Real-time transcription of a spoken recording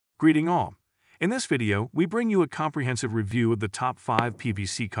Greeting all. In this video, we bring you a comprehensive review of the top 5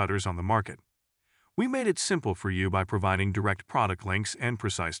 PVC cutters on the market. We made it simple for you by providing direct product links and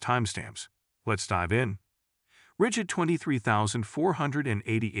precise timestamps. Let's dive in. Rigid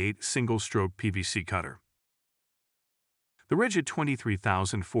 23488 Single-Stroke PVC Cutter. The Rigid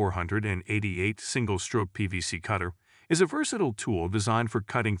 23488 Single-Stroke PVC Cutter is a versatile tool designed for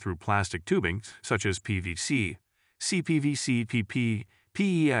cutting through plastic tubing such as PVC, CPVC, PP,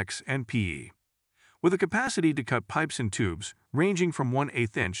 PEX, and PE. With a capacity to cut pipes and tubes ranging from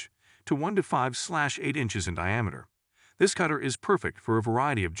 1/8 inch to 1 to 5/8 inches in diameter, this cutter is perfect for a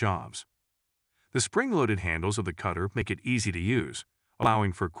variety of jobs. The spring-loaded handles of the cutter make it easy to use,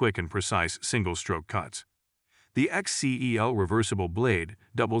 allowing for quick and precise single-stroke cuts. The XCEL reversible blade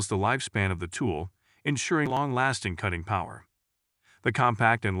doubles the lifespan of the tool, ensuring long-lasting cutting power. The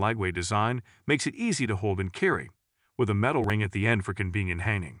compact and lightweight design makes it easy to hold and carry, with a metal ring at the end for convenient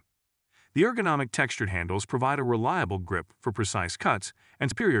hanging. The ergonomic textured handles provide a reliable grip for precise cuts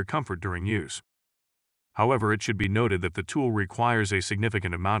and superior comfort during use. However, it should be noted that the tool requires a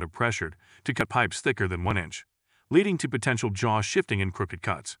significant amount of pressure to cut pipes thicker than 1 inch, leading to potential jaw shifting and crooked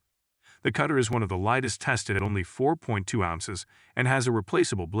cuts. The cutter is one of the lightest tested at only 4.2 ounces and has a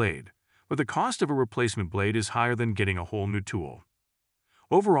replaceable blade, but the cost of a replacement blade is higher than getting a whole new tool.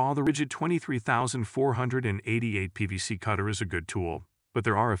 Overall, the Rigid 23488 PVC cutter is a good tool, but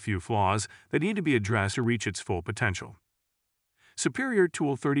there are a few flaws that need to be addressed to reach its full potential. Superior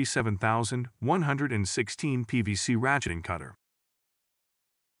Tool 37116 PVC Ratcheting Cutter.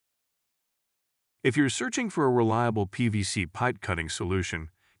 If you're searching for a reliable PVC pipe cutting solution,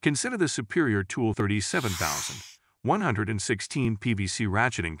 consider the Superior Tool 37116 PVC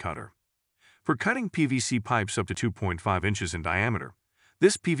Ratcheting Cutter. For cutting PVC pipes up to 2.5 inches in diameter,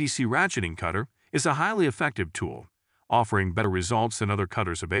 this PVC ratcheting cutter is a highly effective tool, offering better results than other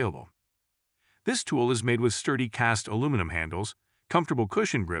cutters available. This tool is made with sturdy cast aluminum handles, comfortable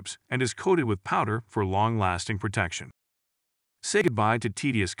cushion grips, and is coated with powder for long-lasting protection. Say goodbye to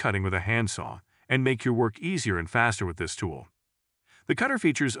tedious cutting with a handsaw and make your work easier and faster with this tool. The cutter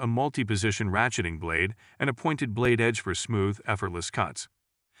features a multi-position ratcheting blade and a pointed blade edge for smooth, effortless cuts.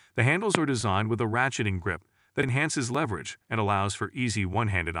 The handles are designed with a ratcheting grip that enhances leverage and allows for easy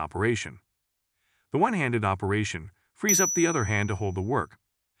one-handed operation. The one-handed operation frees up the other hand to hold the work.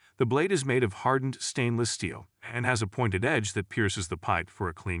 The blade is made of hardened stainless steel and has a pointed edge that pierces the pipe for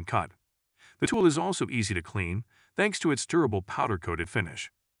a clean cut. The tool is also easy to clean thanks to its durable powder-coated finish.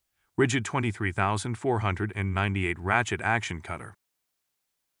 Rigid 23498 Ratchet Action Cutter.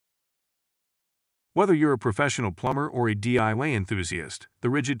 Whether you're a professional plumber or a DIY enthusiast, the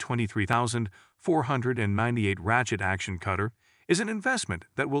Rigid 23498 Ratchet Action Cutter is an investment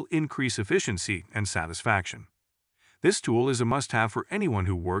that will increase efficiency and satisfaction. This tool is a must-have for anyone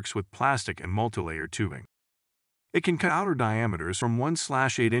who works with plastic and multi-layer tubing. It can cut outer diameters from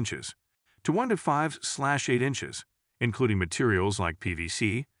 1/8 inches to 1 to 5/8 inches, including materials like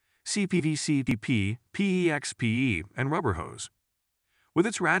PVC, CPVC, PP, PEX, PE, and rubber hose. With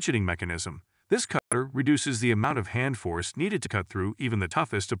its ratcheting mechanism, this cutter reduces the amount of hand force needed to cut through even the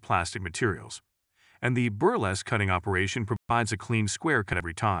toughest of plastic materials, and the burlesque cutting operation provides a clean square cut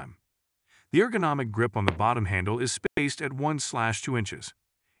every time. The ergonomic grip on the bottom handle is spaced at 1/2 inches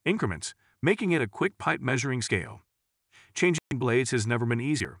increments, making it a quick pipe measuring scale. Changing blades has never been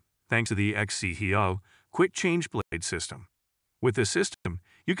easier, thanks to the XCEL Quick Change Blade System. With this system,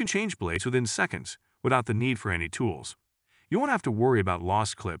 you can change blades within seconds without the need for any tools. You won't have to worry about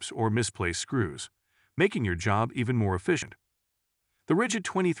lost clips or misplaced screws, making your job even more efficient. The Rigid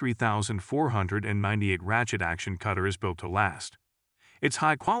 23498 Ratchet Action Cutter is built to last. Its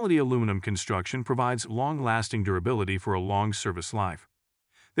high-quality aluminum construction provides long-lasting durability for a long service life.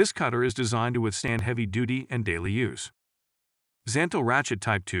 This cutter is designed to withstand heavy duty and daily use. Xantel Ratchet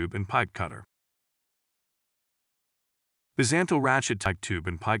Type Tube and Pipe Cutter. The Xantel Ratchet Type Tube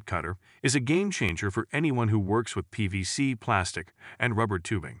and Pipe Cutter is a game-changer for anyone who works with PVC, plastic, and rubber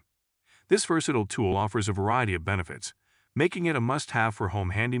tubing. This versatile tool offers a variety of benefits, making it a must-have for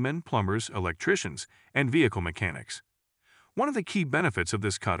home handymen, plumbers, electricians, and vehicle mechanics. One of the key benefits of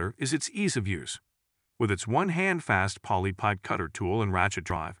this cutter is its ease of use. With its one-hand fast poly pipe cutter tool and ratchet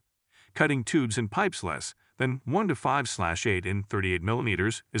drive, cutting tubes and pipes less than 1 to 5/8 in 38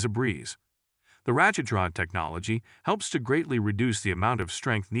 millimeters is a breeze. The ratchet drive technology helps to greatly reduce the amount of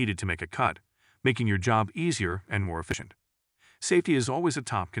strength needed to make a cut, making your job easier and more efficient. Safety is always a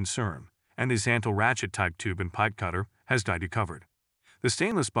top concern, and the Xantel Ratchet Type Tube and Pipe Cutter has got you covered. The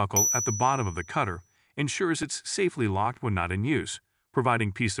stainless buckle at the bottom of the cutter ensures it's safely locked when not in use,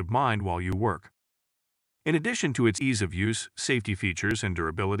 providing peace of mind while you work. In addition to its ease of use, safety features, and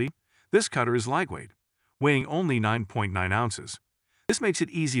durability, this cutter is lightweight, weighing only 9.9 ounces. This makes it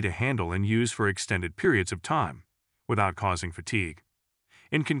easy to handle and use for extended periods of time, without causing fatigue.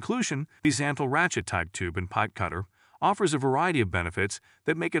 In conclusion, the Xanthle ratchet-type tube and pipe cutter offers a variety of benefits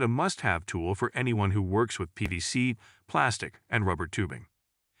that make it a must-have tool for anyone who works with PVC, plastic, and rubber tubing.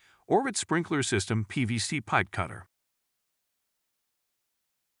 Orbit Sprinkler System PVC Pipe Cutter.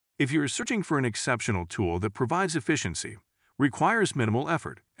 If you're searching for an exceptional tool that provides efficiency, requires minimal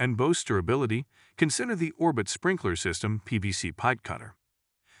effort, and boasts durability, consider the Orbit Sprinkler System PVC Pipe Cutter.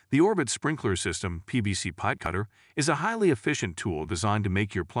 The Orbit Sprinkler System PVC Pipe Cutter is a highly efficient tool designed to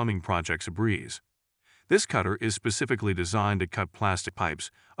make your plumbing projects a breeze. This cutter is specifically designed to cut plastic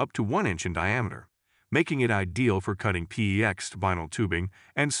pipes up to 1 inch in diameter, making it ideal for cutting PEX vinyl tubing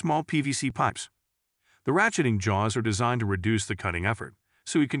and small PVC pipes. The ratcheting jaws are designed to reduce the cutting effort,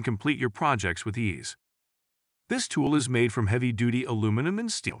 so you can complete your projects with ease. This tool is made from heavy-duty aluminum and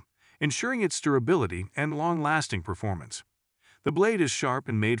steel, ensuring its durability and long-lasting performance. The blade is sharp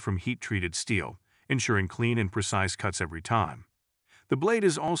and made from heat-treated steel, ensuring clean and precise cuts every time. The blade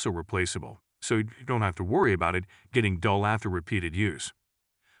is also replaceable, so you don't have to worry about it getting dull after repeated use.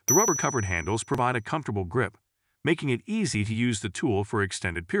 The rubber-covered handles provide a comfortable grip, making it easy to use the tool for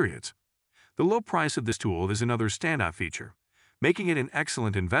extended periods. The low price of this tool is another standout feature, making it an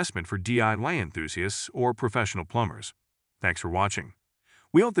excellent investment for DIY enthusiasts or professional plumbers. Thanks for watching.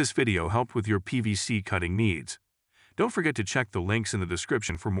 We hope this video helped with your PVC cutting needs. Don't forget to check the links in the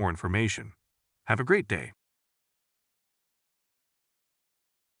description for more information. Have a great day.